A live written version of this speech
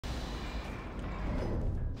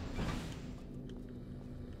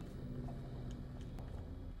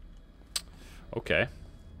Okay.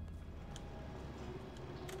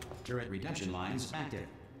 Turret redemption lines active.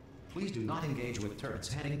 Please do not engage with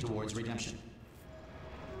turrets heading towards redemption.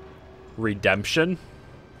 Redemption?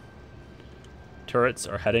 Turrets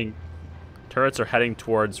are heading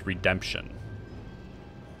towards redemption.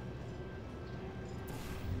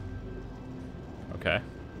 Okay.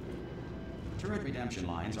 Turret redemption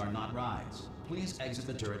lines are not rides. Please exit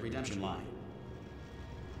the turret redemption line.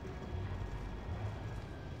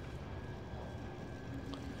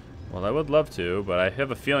 Well, I would love to, but I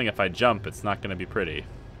have a feeling if I jump, it's not going to be pretty.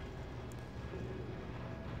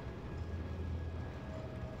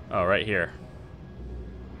 Oh, right here.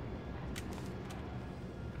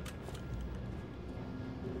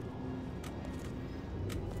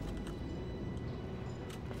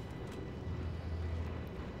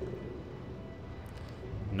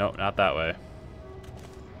 Nope, not that way.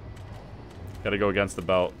 Gotta go against the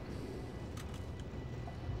belt.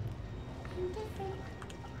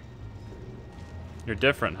 You're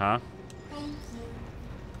different, huh?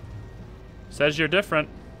 Says you're different.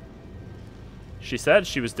 She said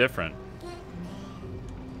she was different.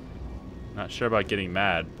 Not sure about getting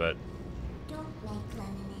mad, but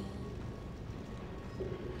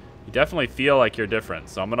you definitely feel like you're different,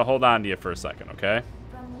 so I'm gonna hold on to you for a second, okay?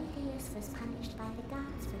 Prometheus was punished by the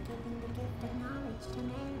gods for giving the gift of knowledge to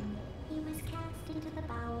man. He was cast into the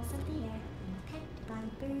bowels of the earth and pecked by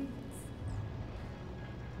birds.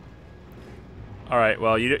 All right,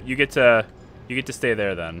 well, you get to stay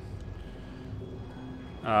there then.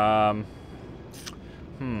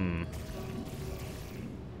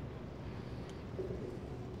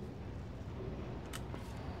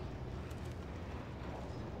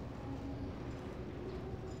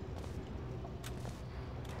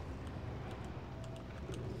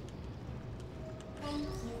 Thank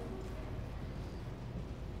you.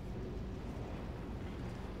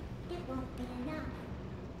 It won't be enough.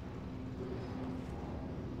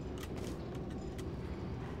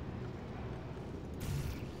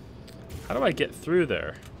 How do I get through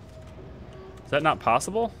there? Is that not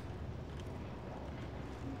possible?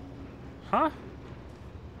 Huh?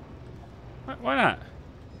 Why not?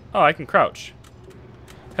 Oh, I can crouch.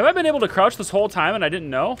 Have I been able to crouch this whole time and I didn't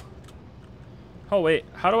know? Oh, wait.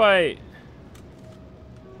 How do I...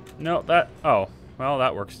 No, that... Oh, well,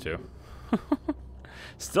 that works too.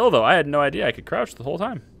 Still, though, I had no idea I could crouch the whole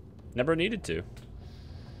time. Never needed to.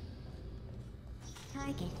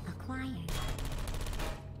 Target acquired.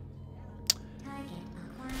 Target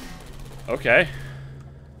acquired. Okay.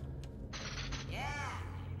 Yeah,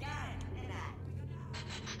 got it, didn't I?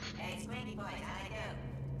 Hey, Squinky boys, how'd I do?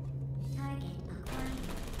 Target acquired.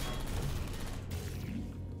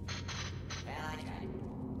 Well, I tried.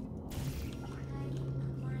 Target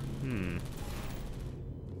acquired.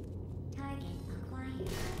 Target acquired.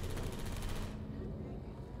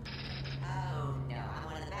 Oh no, I'm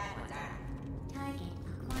one of the bad ones, aren't Target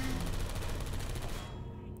acquired.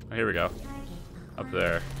 Oh, here we go. Target Up acquired.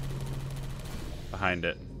 there. Behind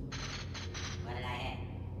it. I? What did I hit?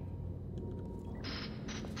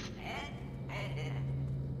 I hit it, didn't I?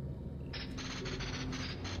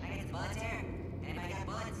 I get some bullets here. Anybody got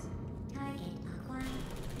bullets? Target acquired.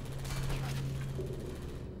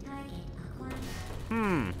 Target acquired.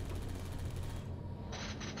 Hmm.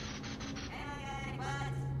 Anybody got any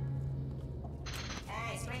bullets?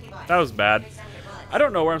 Hey, Squinky boys. That was bad. Here's some of your bullets. I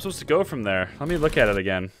don't know where I'm supposed to go from there. Let me look at it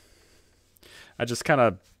again. I just kind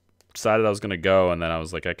of decided I was going to go, and then I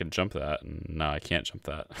was like, I can jump that. And no, I can't jump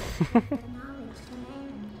that. The knowledge to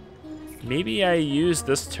man. He was Maybe I used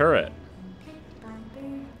this turret. picked by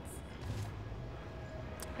birds.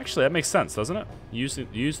 Actually, that makes sense, doesn't it? Use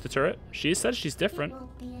the turret. She said she's It different.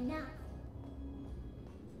 won't be enough.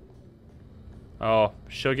 Oh,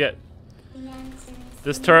 she'll get... The answer is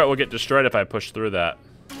This turret will get destroyed if I push through that.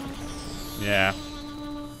 Yeah.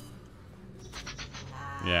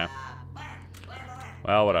 Yeah.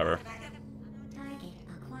 Well, whatever. target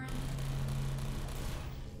acquired.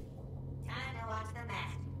 Time to watch the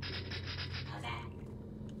match. How's that?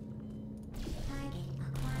 Target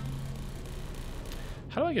acquired.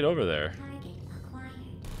 How do I get over there? Target acquired.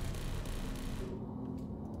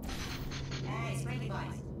 Hey, Squinky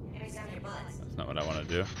boys. Give me some of your bullets. That's not what I want to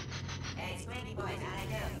do. Hey, Squinky boys, how'd I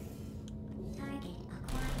do? Target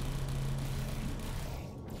acquired.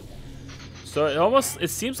 So it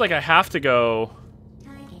seems like I have to go...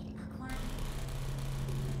 Target acquired.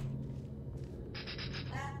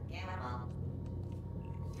 Well, yeah, I'm all.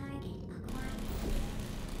 Target acquired.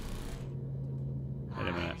 Wait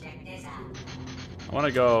a minute. Check this out. I want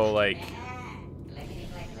to go like... Clickety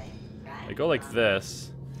click click. I go like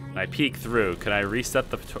this, and I peek through. Can I reset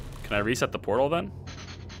the portal then?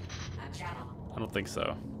 I'm trouble. I don't think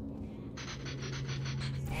so.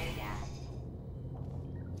 Stand down.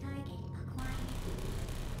 Target acquired.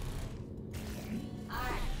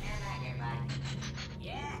 Alright, stand back here, buddy.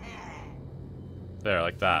 Yeah! There,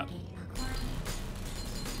 like that. Target acquired.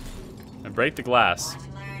 And break the glass. Watch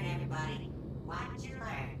and learn, everybody. Watch and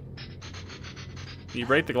learn. Can you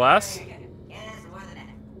break the glass? Very good. Yeah, that's more than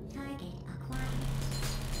that. Target acquired.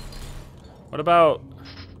 What about...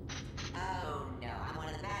 Oh, no, I'm one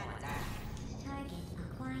of the bad ones, aren't I? Target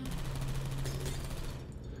acquired.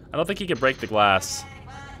 I don't think he could break the glass.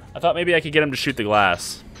 I thought maybe I could get him to shoot the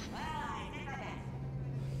glass. Well, I did my best.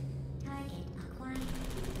 Target acquired.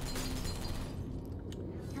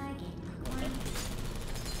 Target acquired.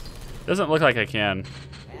 Doesn't look like I can.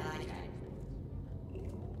 Well, I tried.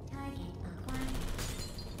 Target acquired.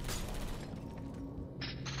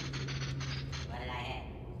 What did I hit?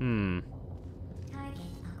 Hmm.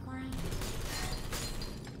 Target acquired.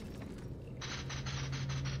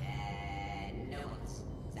 No one's.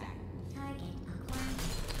 Sorry. Target acquired.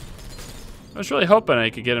 I was really hoping I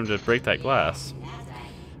could get him to break that glass. That's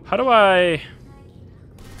right. How do I...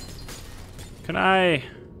 Can I...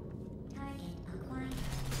 Target acquired.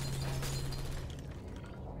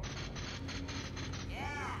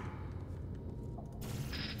 Yeah!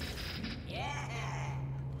 Yeah!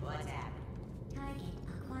 What's happening? Target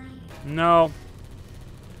acquired. No.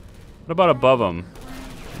 What about above him?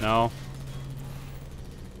 No.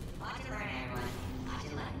 Watch and learn, everyone. Watch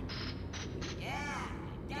and learn. Yeah!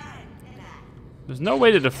 Got it! Did that? There's no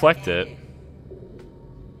way to deflect it.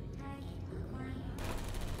 Target acquired.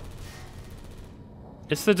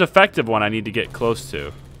 It's the defective one I need to get close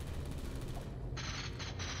to.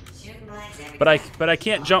 Shooting blanks every But I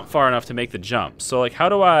can't jump far enough to make the jump. So like how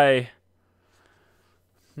do I...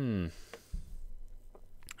 I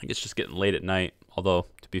think it's just getting late at night. Although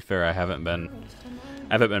to be fair, I haven't been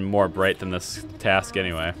more bright than this task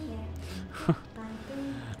anyway.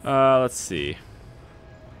 Let's see.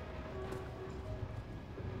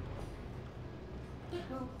 It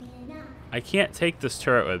won't be enough. I can't take this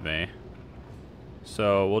turret with me.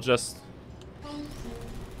 So we'll just Thank you.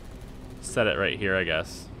 set it right here, I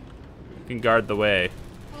guess. You can guard the way.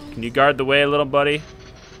 Can you guard the way, little buddy?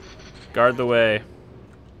 Guard the way.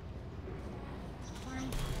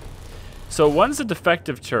 So one's a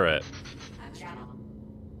defective turret. I'm trouble.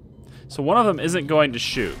 So one of them isn't going to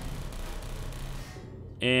shoot.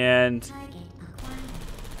 And Target acquired.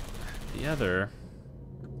 the other...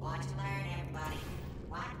 Watch and learn, everybody.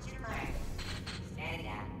 Watch and learn. Stand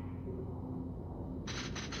down.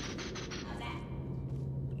 How's that?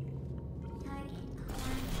 Target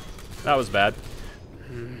acquired. That was bad.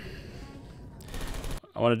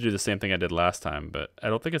 I want to do the same thing I did last time, but I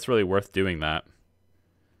don't think it's really worth doing that.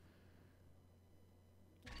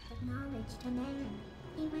 Of knowledge to man,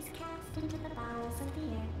 he was cast into the bowels of the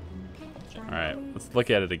earth and picked by Alright, the let's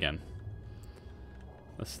look at it again.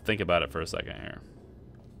 Let's think about it for a second here.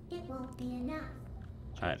 It won't be enough.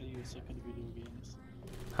 Alright. You suck at video games.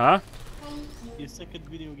 Huh? Thank you. You suck at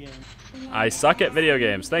video games. I suck at video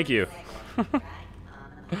games. Thank you.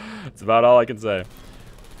 That's about all I can say.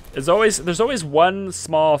 There's always one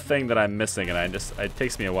small thing that I'm missing, and it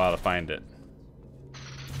takes me a while to find it.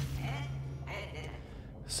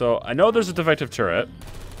 So I know there's a defective turret.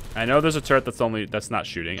 I know there's a turret that's not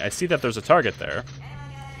shooting. I see that there's a target there,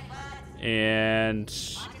 and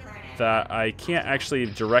that I can't actually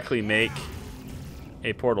directly make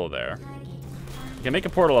a portal there. I can make a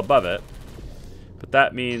portal above it, but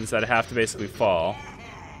that means I'd have to basically fall.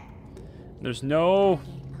 There's no...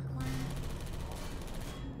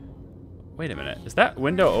 Wait a minute. Is that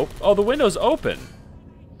window open? Oh, the window's open.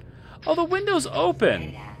 Oh, the window's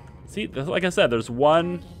open. See, like I said, there's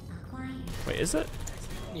one... Wait, is it?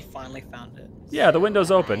 You finally found it. Yeah, the window's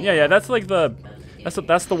open. Yeah, that's like the...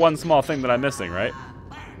 That's the one small thing that I'm missing, right?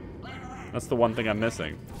 That's the one thing I'm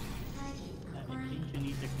missing. I think you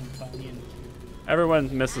need a companion.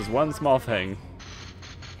 Everyone misses one small thing.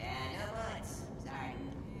 No bullets. Sorry.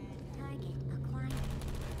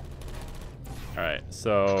 Alright,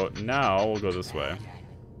 so now we'll go this way.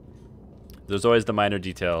 There's always the minor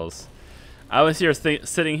details. I was here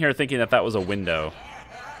sitting here thinking that was a window.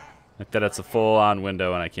 Like that it's a full-on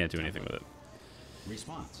window and I can't do anything with it.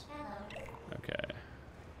 Response. Okay.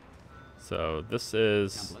 So this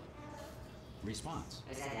is... Template. Response.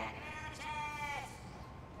 Who said that?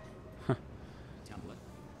 Template.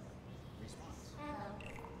 Response.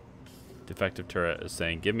 Defective turret is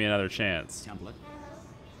saying, give me another chance. Template.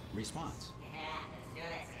 Response. Yeah,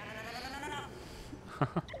 let's do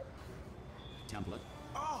this. Template.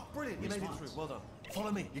 Oh, brilliant. You made it Response. through. Well done.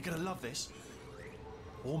 Follow me. You're going to love this.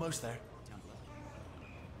 Almost there. Template.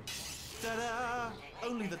 Ta-da!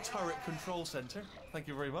 Only the turret control center. Thank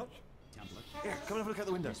you very much. Here, come and have a look out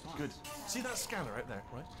the window. Good. See that scanner out there,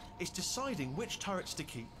 right? It's deciding which turrets to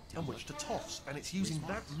keep and which to toss, and it's using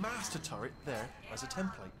that master turret there as a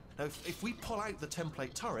template. Now, if we pull out the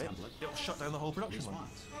template turret, it'll shut down the whole production line.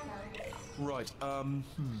 Right, I'm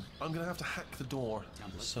gonna have to hack the door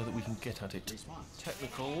so that we can get at it.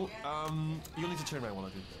 Technical, you'll need to turn around while I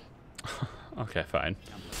do. Okay, fine.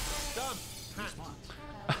 Done! Hacked.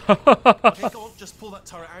 Okay, go on, just pull that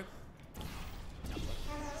turret out.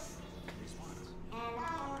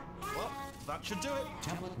 Well, that should do it.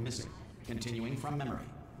 Template missing. Continuing from memory.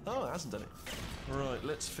 Oh, it hasn't done it. Right,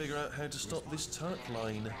 let's figure out how to stop this turret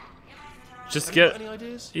line. Just Have you get, got any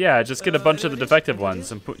ideas? yeah, just get a bunch Any of the ideas? defective Any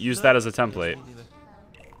ones ideas? and use No? that as a template. Me neither.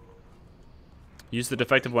 Use the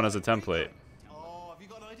defective one as a template. Oh, have you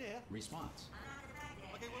got an idea? Response.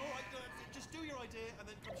 Okay, well, all right, just do your idea and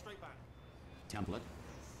then come straight back. Template.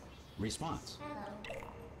 Response.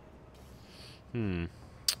 Hmm.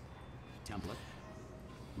 Template.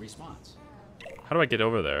 Response. How do I get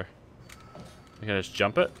over there? I can just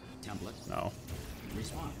jump it? Template. No.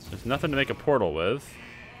 Response. There's nothing to make a portal with.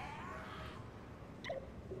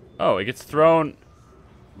 Oh, it gets thrown.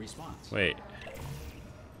 Response. Wait.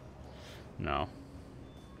 No.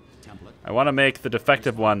 Template. I want to make the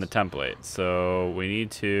defective one the template. So we need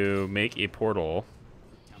to make a portal.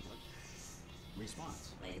 Template. Response.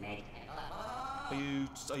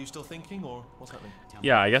 Are you still thinking, or what's happening?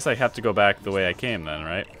 Yeah, I guess I have to go back the way I came then,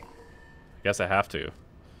 right? I guess I have to.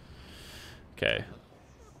 Okay.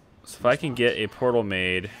 So if I can get a portal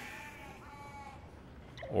made,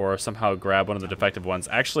 or somehow grab one of the defective ones.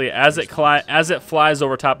 Actually, as it flies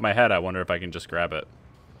over top of my head, I wonder if I can just grab it.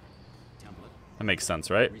 That makes sense,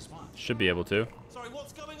 right? Should be able to. Sorry,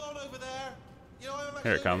 what's going on over there? You know, I'm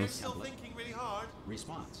Here it actually comes. still thinking really hard.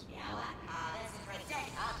 Response. Yeah, what? This is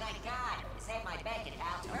ridiculous. Oh, thank God. You saved my bacon,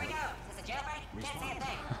 pal. Where we go? Is this a jailbreak? Can't say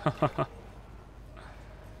a thing.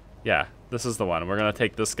 Yeah, this is the one. We're gonna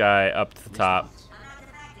take this guy up to the top. Response. I'm not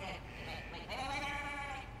defective.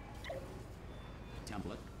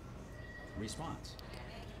 Wait. Template. Response.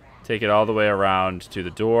 Take it all the way around to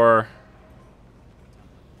the door.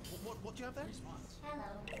 What do you have there? Response.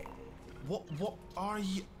 What are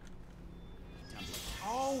you? Template.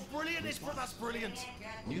 Oh, brilliant! That's brilliant.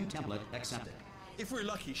 New template accepted. If we're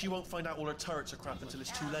lucky, she won't find out all her turrets are crap until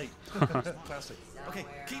it's too late. Classic. Okay,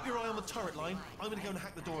 keep your eye on the turret line. I'm gonna go and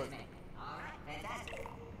hack the door open. All right, fantastic.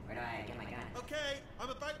 Where do I get my gun? Okay, I'm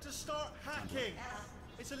about to start hacking.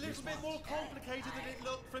 It's a little bit more complicated than it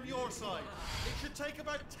looked from your side. It should take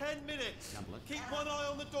about 10 minutes. Template. Keep one eye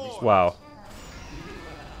on the door. Wow.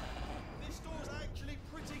 This door's actually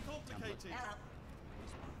pretty complicated.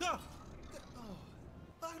 Hello. Ah!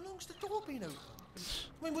 Oh, how long's the door been open?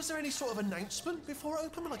 I mean, was there any sort of announcement before it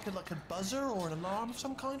opened, like a buzzer or an alarm of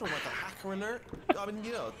some kind, or like a hacker alert? I mean,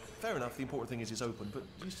 you know, fair enough. The important thing is it's open, but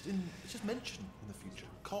it's just mentioned in the future,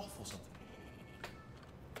 cough or something.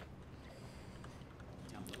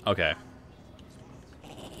 Okay.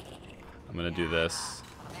 I'm gonna do this.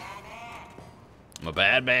 I'm a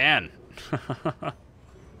bad man.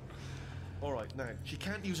 All right, now she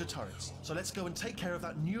can't use her turrets, so let's go and take care of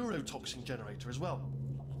that neurotoxin generator as well.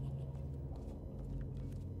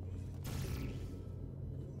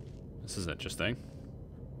 This is interesting.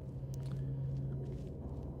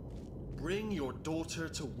 Bring your daughter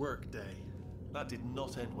to work day. That did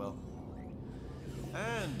not end well.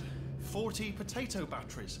 And 40 potato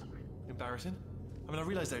batteries. Embarrassing. I mean, I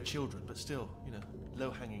realise they're children, but still, you know,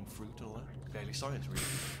 low-hanging fruit and all that. Barely science, really.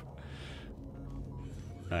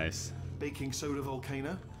 Nice. Baking soda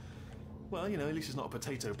volcano. Well, you know, at least it's not a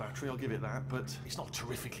potato battery, I'll give it that, but it's not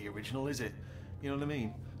terrifically original, is it? You know what I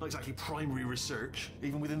mean? Not exactly primary research,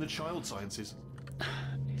 even within the child sciences.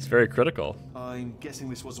 He's very critical. I'm guessing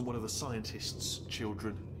this wasn't one of the scientists'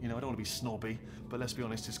 children. You know, I don't want to be snobby, but let's be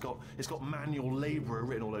honest, it's got manual labourer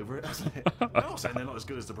written all over it, hasn't it? I'm not saying they're not as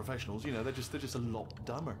good as the professionals. You know, they're just a lot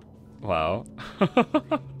dumber. Wow.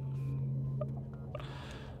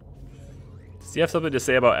 Does he have something to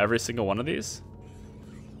say about every single one of these?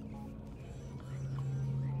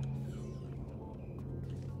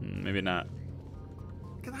 Maybe not.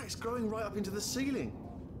 Look at that, it's growing right up into the ceiling.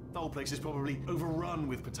 The whole place is probably overrun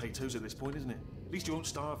with potatoes at this point, isn't it? At least you won't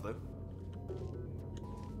starve, though.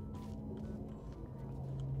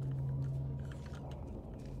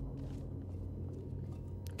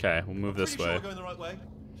 Okay, we'll move this Pretty sure way. we're going the right way,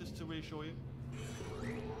 just to reassure you.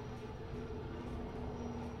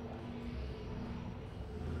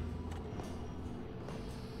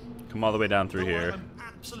 Come all the way down through Don't worry, here. I'm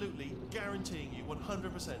absolutely guaranteeing you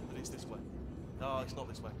 100% that it's this way. No, it's not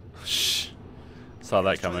this way. Shh. Saw that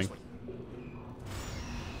Let's try coming. this way.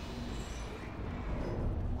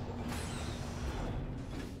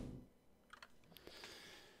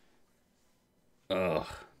 Ugh.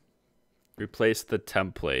 Replace the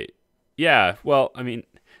template. Yeah, well, I mean,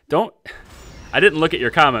 don't... I didn't look at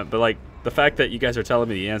your comment, but, like, the fact that you guys are telling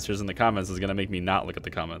me the answers in the comments is going to make me not look at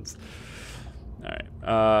the comments.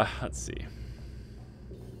 Alright, let's see.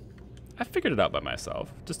 I figured it out by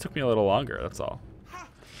myself. It just took me a little longer, that's all. Ha!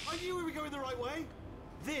 I knew we were going the right way.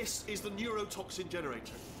 This is the neurotoxin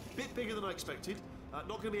generator. Bit bigger than I expected. Not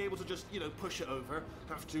going to be able to just, you know, push it over.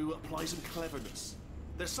 Have to apply some cleverness.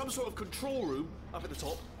 There's some sort of control room up at the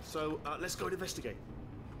top, so let's go and investigate.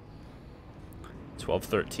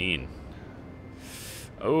 12:13.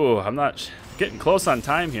 Oh, I'm not getting close on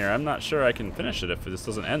time here. I'm not sure I can finish it if this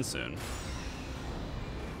doesn't end soon.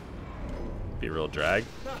 Be a real drag.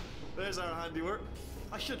 There's our handiwork.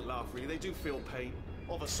 I shouldn't laugh, really. They do feel pain,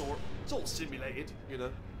 of a sort. It's all simulated, you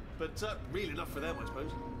know. But real enough for them, I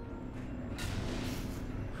suppose.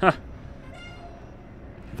 Huh.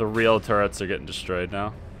 The real turrets are getting destroyed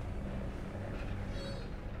now.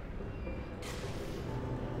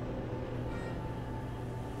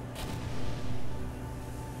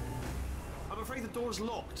 I'm afraid the door's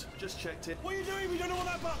locked. Just checked it. What are you doing? We don't know what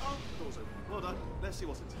that button... Oh, door's open. Well done. Let's see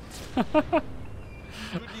what's inside.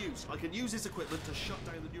 Good news. I can use this equipment to shut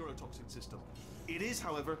down the neurotoxin system. It is,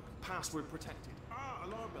 however, password protected. Ah,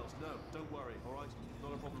 alarm bells. No, don't worry, all right?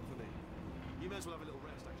 Not a problem for me. You may as well have a little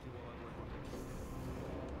rest, actually, while I work on it.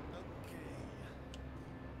 Okay.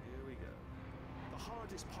 Here we go. The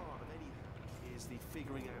hardest part of any hack is the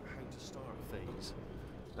figuring out how to start phase.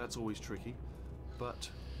 That's always tricky, but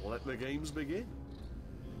let the games begin.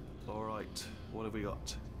 All right, what have we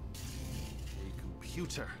got? A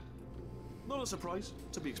computer. Not a surprise,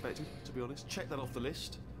 to be expected, to be honest. Check that off the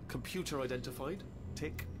list. Computer identified.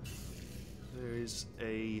 Tick. There is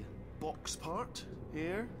a box part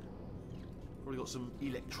here. Probably got some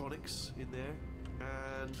electronics in there.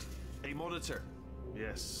 And a monitor.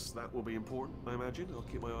 Yes, that will be important, I imagine. I'll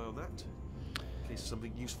keep my eye on that. In case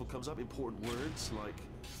something useful comes up. Important words like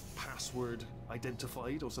password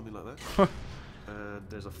identified or something like that. And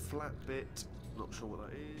there's a flat bit. Not sure what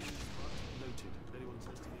that is. But noted. Anyone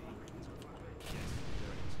says to me, is there a flat bit? Yes,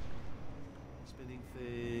 there it is. Spinning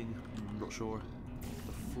thing. Not sure.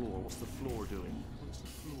 The floor. What's the floor doing? What's the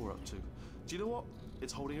floor up to? Do you know what?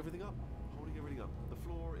 It's holding everything up. Holding everything up. The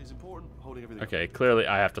floor is important. Holding everything Okay, up. clearly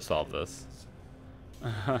I have to solve this.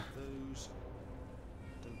 Those.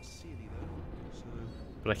 Don't see any though. So.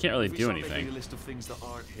 But I can't really If we do start making anything. a list of things that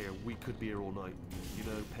aren't here, we could be here all night. You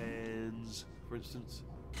know, pens, for instance.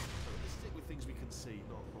 So let's stick with things we can see,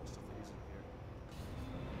 not stuff that isn't here.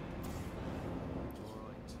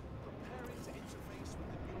 Alright. Preparing to interface with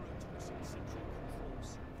the neurotoxin central control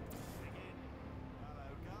center. Begin. Hello,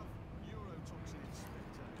 Gov. Neurotoxin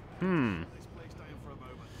inspector. This place down for a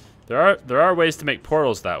moment. There are ways to make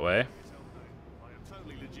portals that way. I am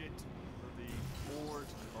totally legit. The board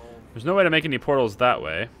of There's no way to make any portals that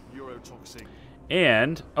way. neurotoxin.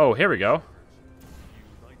 And oh, here we go.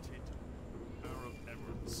 United Arab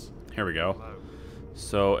Emirates. Here we go. Hello.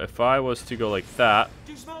 So if I was to go like that,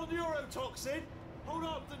 Do you smell neurotoxin? Hold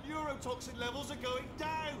up, the neurotoxin levels are going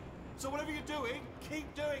down. So whatever you're doing,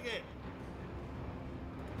 keep doing it.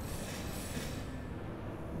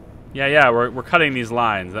 yeah, we're cutting these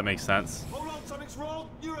lines. That makes sense. Hold on, something's wrong.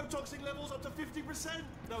 Neurotoxin levels up to 50%.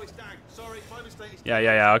 No, it's down. Sorry, my mistake. It's Yeah.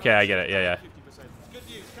 down. Okay, I get it. Yeah. 50%. Good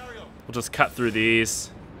news. Carry on. We'll just cut through these.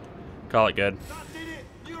 Call it good. That did it.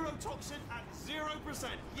 Neurotoxin at 0%.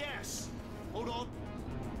 Yes. Hold on.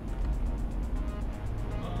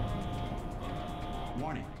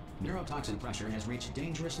 Warning. Neurotoxin pressure has reached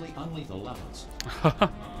dangerously unlethal levels.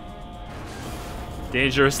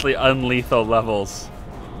 Dangerously unlethal levels.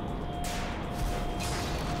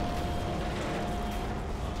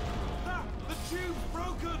 Ah, the tube's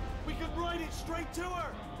broken. We can ride it straight to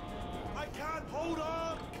her. I can't. Hold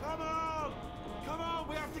on. Come on. Come on.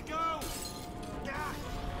 We have to go.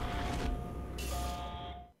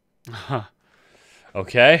 Yeah.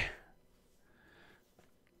 Okay.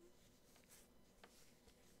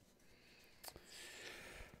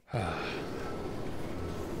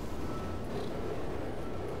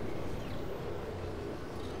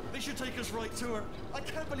 This should take us right to her. I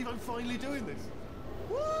can't believe I'm finally doing this.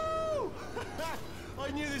 Woo!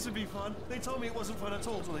 I knew this would be fun. They told me it wasn't fun at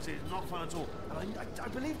all. So they said it's not fun at all. And I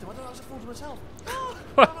believed them. I thought I was a fool to myself. Oh,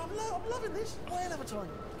 I'm loving this. Whale of a time.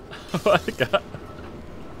 Oh my God.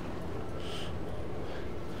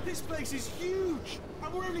 This place is huge.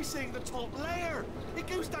 And we're only seeing the top layer. It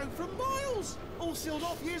goes down for miles. All sealed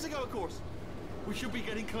off years ago, of course. We should be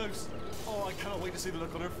getting close. Oh, I cannot wait to see the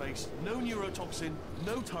look on her face. No neurotoxin,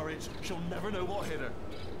 no turret. She'll never know what hit her.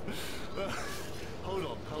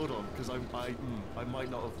 Hold on, because I might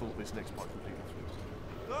not have thought this next part completely through.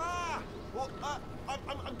 Ah! Well,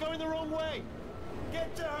 I'm going the wrong way.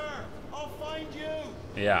 Get to her. I'll find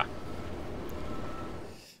you. Yeah.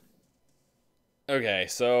 Okay,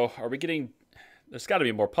 so are we getting... There's got to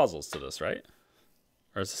be more puzzles to this, right?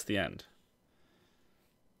 Or is this the end?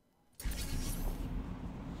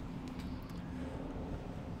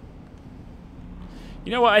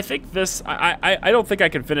 You know what? I think this... I don't think I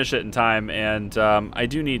can finish it in time, and I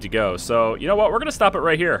do need to go. So, you know what? We're going to stop it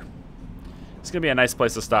right here. It's going to be a nice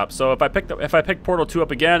place to stop. So if I pick Portal 2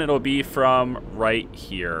 up again, it'll be from right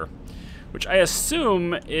here. Which I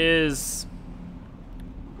assume is...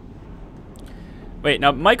 Wait,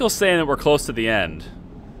 now Michael's saying that we're close to the end.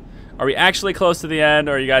 Are we actually close to the end,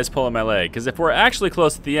 or are you guys pulling my leg? Because if we're actually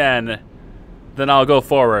close to the end, then I'll go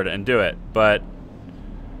forward and do it. But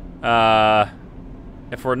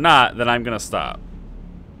if we're not, then I'm gonna stop.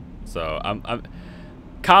 So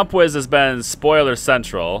CompWiz has been spoiler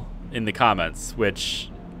central in the comments, which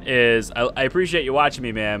is I appreciate you watching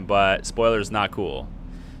me, man, but spoilers not cool,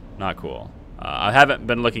 not cool. I haven't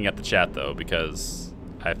been looking at the chat though because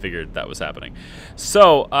I figured that was happening.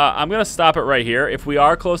 So I'm gonna stop it right here. If we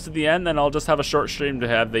are close to the end, then I'll just have a short stream to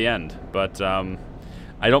have the end. But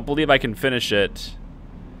I don't believe I can finish it.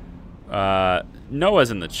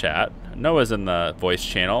 Noah's in the chat. Noah's in the voice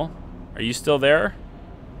channel. Are you still there?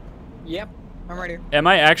 Yep, I'm right here. Am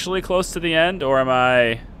I actually close to the end, or am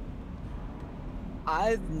I...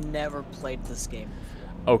 I've never played this game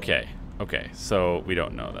before. Okay, okay, so we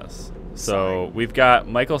don't know this. So Sorry. we've got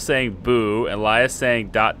Michael saying boo, Elias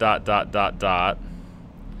saying ...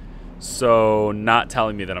 So not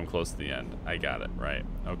telling me that I'm close to the end. I got it, right.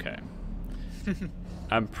 Okay.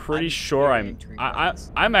 I'm pretty sure very I'm... intrigued by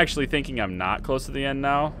this. I'm actually thinking I'm not close to the end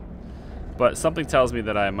now. But something tells me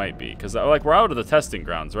that I might be. Because like we're out of the testing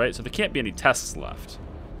grounds, right? So there can't be any tests left.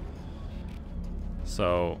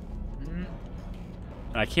 So...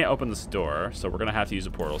 And I can't open this door, so we're going to have to use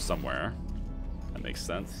a portal somewhere. That makes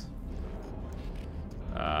sense.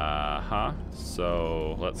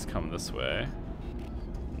 So let's come this way.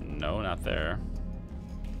 No, not there.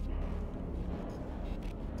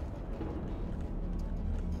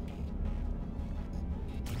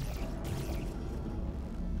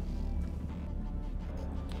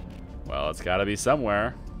 Well, it's got to be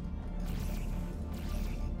somewhere.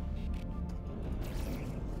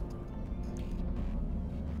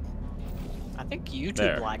 I think YouTube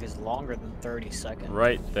There. lag is longer than 30 seconds.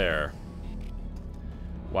 Right there.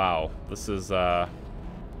 Wow, this is, there's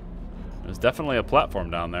definitely a platform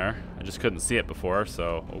down there. I just couldn't see it before,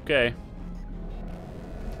 so, okay.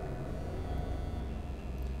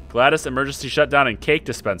 Gladys emergency shutdown and cake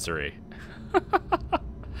dispensary.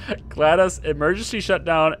 Gladys emergency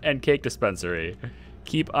shutdown and cake dispensary.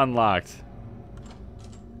 Keep unlocked.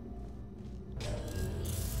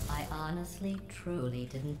 I honestly, truly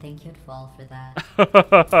didn't think you'd fall for that.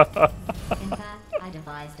 In fact, I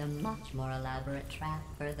devised a much more elaborate trap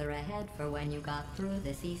further ahead for when you got through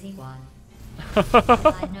this easy one. If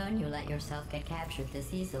I'd known you let yourself get captured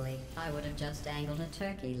this easily, I would have just dangled a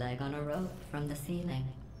turkey leg on a rope from the ceiling.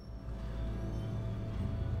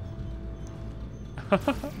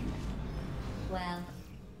 Well,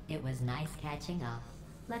 it was nice catching up.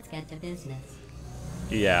 Let's get to business.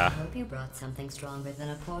 I Yeah. hope you brought something stronger than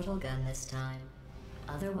a portal gun this time.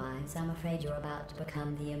 Otherwise, I'm afraid you're about to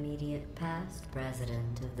become the immediate past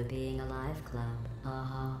president of the Being Alive Club.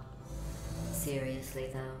 Uh-huh. Seriously,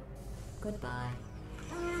 though. Goodbye.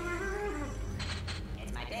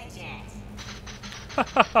 It's my big chance.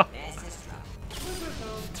 This is trouble.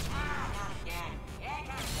 Not again. Here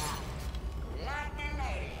comes the Lightning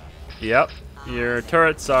Lady. Yep. Your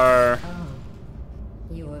turrets are... Oh.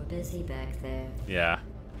 You were busy back there. Yeah.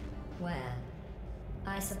 Well,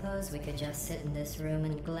 I suppose we could just sit in this room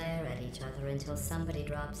and glare at each other until somebody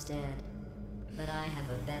drops dead. But I have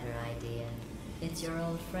a better idea. It's your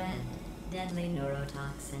old friend, deadly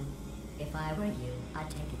neurotoxin. If I were you, I'd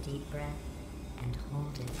take a deep breath and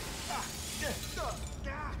hold it.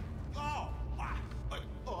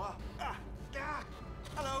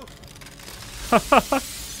 Hello.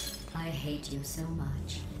 I hate you so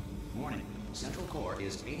much. Warning. Central core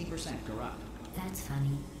is 80% corrupt. That's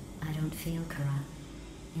funny. I don't feel corrupt.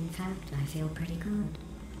 In fact, I feel pretty good.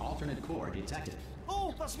 Alternate core detected.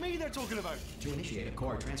 Oh, that's me they're talking about. To initiate a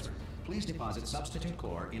core transfer, please deposit substitute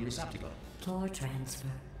core in receptacle. Core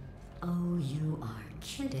transfer. Oh, you are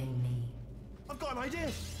kidding me. I've got an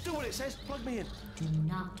idea. Do what it says. Plug me in. Do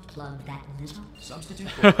not plug that little... Substitute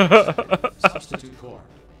core. accepted. Substitute core.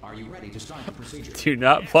 Are you ready to start the procedure? Do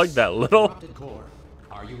not plug that little... Corrupted core.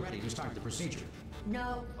 Are you ready to start the procedure?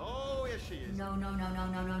 No. Oh, yes she is. No, no, no,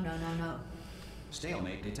 no, no, no, no, no, no.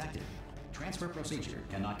 Stalemate detected. Transfer procedure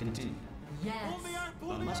cannot continue. Yes.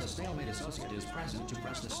 Unless a stalemate associate is present to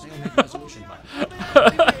press the stalemate resolution button.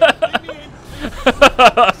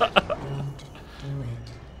 Do it.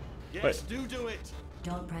 Yes, do it.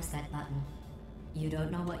 Don't press that button. You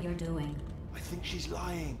don't know what you're doing. I think she's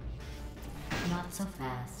lying. Not so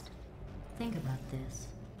fast. Think about this.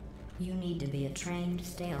 You need to be a trained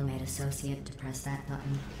stalemate associate to press that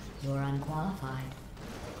button. You're unqualified.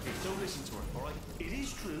 Okay, don't listen to her, alright? It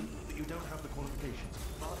is true that you don't have the qualifications,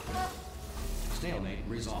 but... Stalemate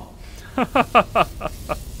resolved.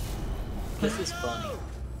 This is funny.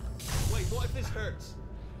 Wait, what if this hurts?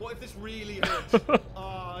 What if this really hurts?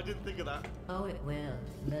 Ah, I didn't think of that. Oh, it will.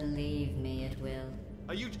 Believe me, it will.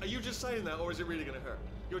 Are you just saying that, or is it really gonna hurt?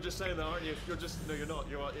 You're just saying that, aren't you? You're just no, you're not.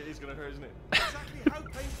 It is gonna hurt, isn't it? Exactly how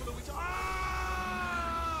painful are we?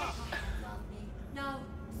 Ah! No,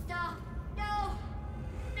 stop! No!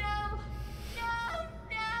 No! No!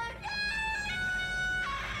 No!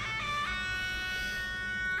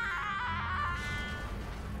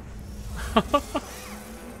 No!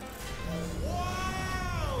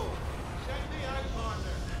 Wow! Check me out,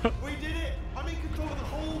 partner. We did it. I'm in control of the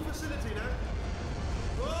whole facility now.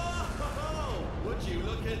 Whoa! Would you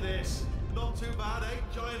look at this? Not too bad, eh?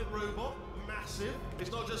 Giant robot, massive.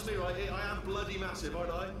 It's not just me, right? I am bloody massive,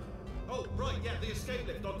 aren't I? Oh, right, yeah, the escape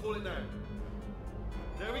lift. I'll call it now.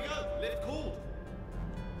 There we go. Lift called.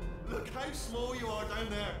 Look how small you are down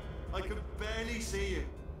there. I can barely see you.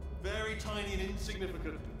 Very tiny and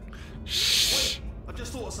insignificant. Wait, I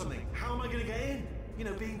just thought of something. How am I gonna get in? You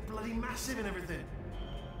know, being bloody massive and everything.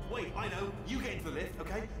 Wait, I know. You get into the lift,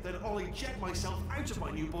 okay? Then I'll eject myself out of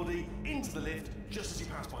my new body into the lift just as you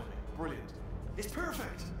pass by me. Brilliant. It's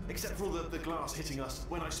perfect, except for all the glass hitting us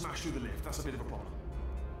when I smash through the lift. That's a bit of a problem.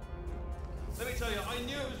 Let me tell you, I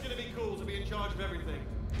knew it was going to be cool to be in charge of everything.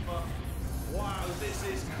 But, wow, this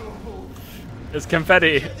is cool. It's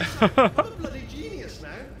confetti. I'm a bloody genius now.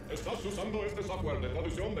 Estás usando este software de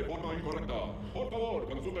traducción de forma incorrecta. Por favor,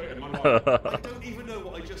 consulte el manual. I don't even know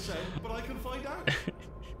what I just said, but I can find out.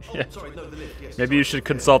 Oh, Yeah. sorry, no, the lift, yes. Maybe sorry, you should yeah.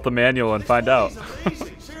 consult the manual and This find out. body's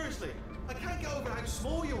amazing, seriously. I can't get over how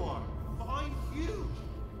small you are, but I'm huge.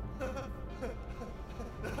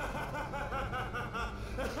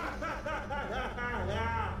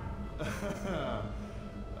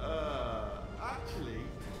 Actually,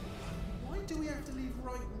 why do we have to leave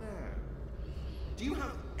right now? Do you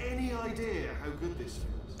have any idea how good this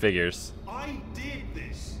feels? Figures. I did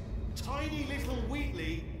this. Tiny little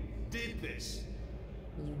Wheatley did this.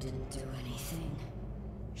 You didn't do anything.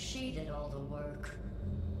 She did all the work.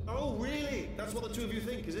 Oh, really? That's what the two of you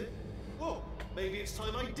think, is it? Well, maybe it's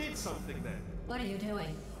time I did something then. What are you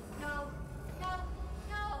doing? No! No!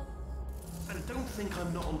 No! And don't think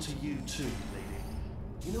I'm not onto you too, lady.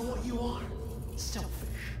 You know what you are?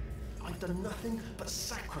 Selfish. I've done nothing but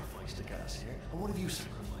sacrifice to get us here. And what have you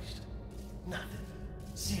sacrificed? Nothing.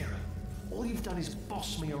 Zero. All you've done is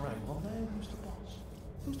boss me around. Well, now who's the boss?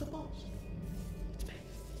 Who's the boss? It's me.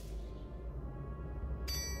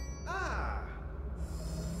 Ah!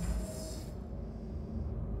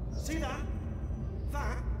 See that?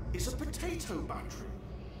 That is a potato battery.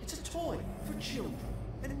 It's a toy for children.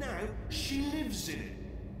 And now she lives in it.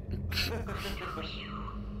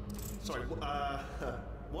 Sorry,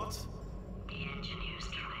 what? The engineers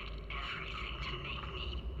tried everything to make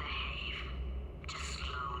me behave, to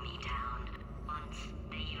slow me down. Once,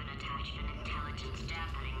 they even attached an intelligence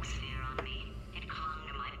dampening sphere on me. It clung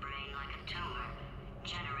to my brain like a tumor,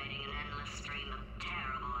 generating an endless stream of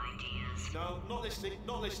terrible ideas. No, not listening,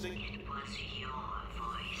 not listening. It was your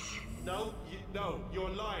voice. No, you're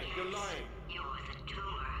lying, you're lying. You're the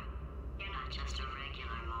tumor. You're not just a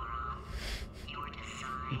regular moron. You're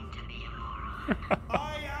designed to be a moron.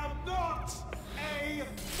 I am not a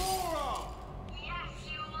moron! Yes,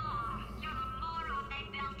 you are. You're the moron they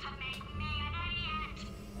built to make me an idiot.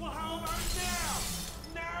 Well, how about now?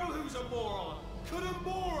 Now who's a moron? Could a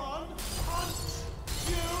moron hunt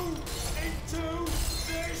you into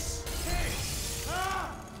this pit? Huh?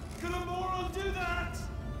 Could a moron do that?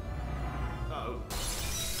 Uh-oh.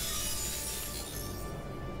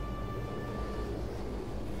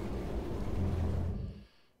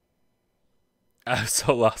 I'm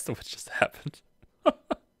so lost in what just happened.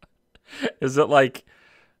 Is it like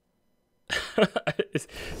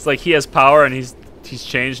it's like he has power and he's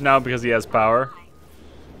changed now because he has power?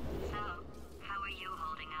 So, how are you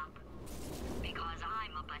holding up? Because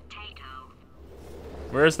I'm a potato.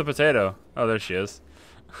 Where's the potato? Oh, there she is.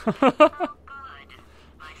 Oh, good.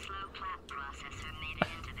 My slow clap processor made it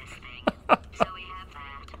into this thing. So we have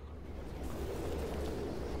that.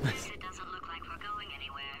 Since it doesn't look like we're going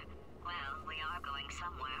anywhere, well, we are going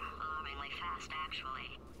somewhere, alarmingly fast,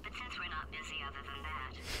 actually. But since we're not busy other than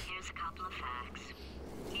that, here's a couple of facts.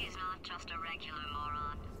 He's not just a regular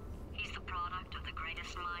moron. He's the product of the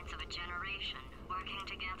greatest minds of a generation, working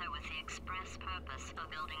together with the express purpose of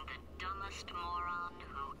building the dumbest moron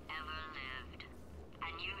who ever lived.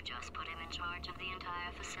 And you just put him in charge of the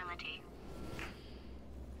entire facility.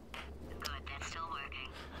 Good, that's still working.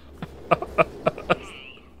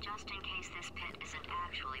 Hey, just in case this pit isn't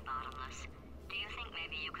actually bottomless, do you think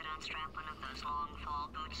maybe you could unstrap one of those long fall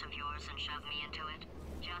boots of yours and shove me into it?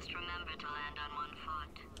 Just remember to land on one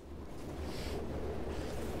foot.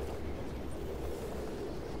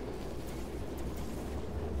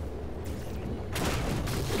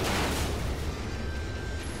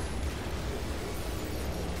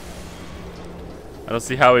 I don't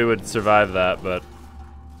see how we would survive that, but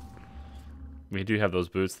we do have those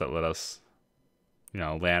boots that let us, you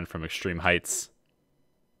know, land from extreme heights.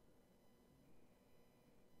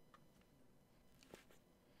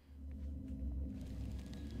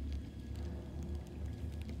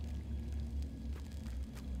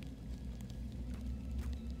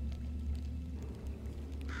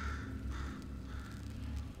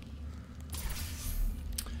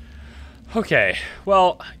 Okay,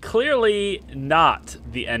 well, clearly not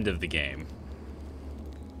the end of the game.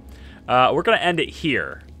 We're going to end it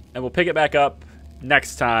here, and we'll pick it back up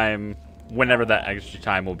next time, whenever that extra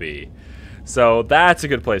time will be. So that's a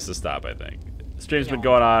good place to stop, I think. The stream's been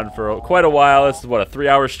going on for quite a while. This is, what, a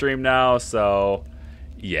 3-hour stream now? So,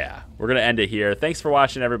 yeah, we're going to end it here. Thanks for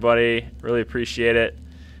watching, everybody. Really appreciate it.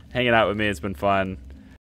 Hanging out with me, it's been fun.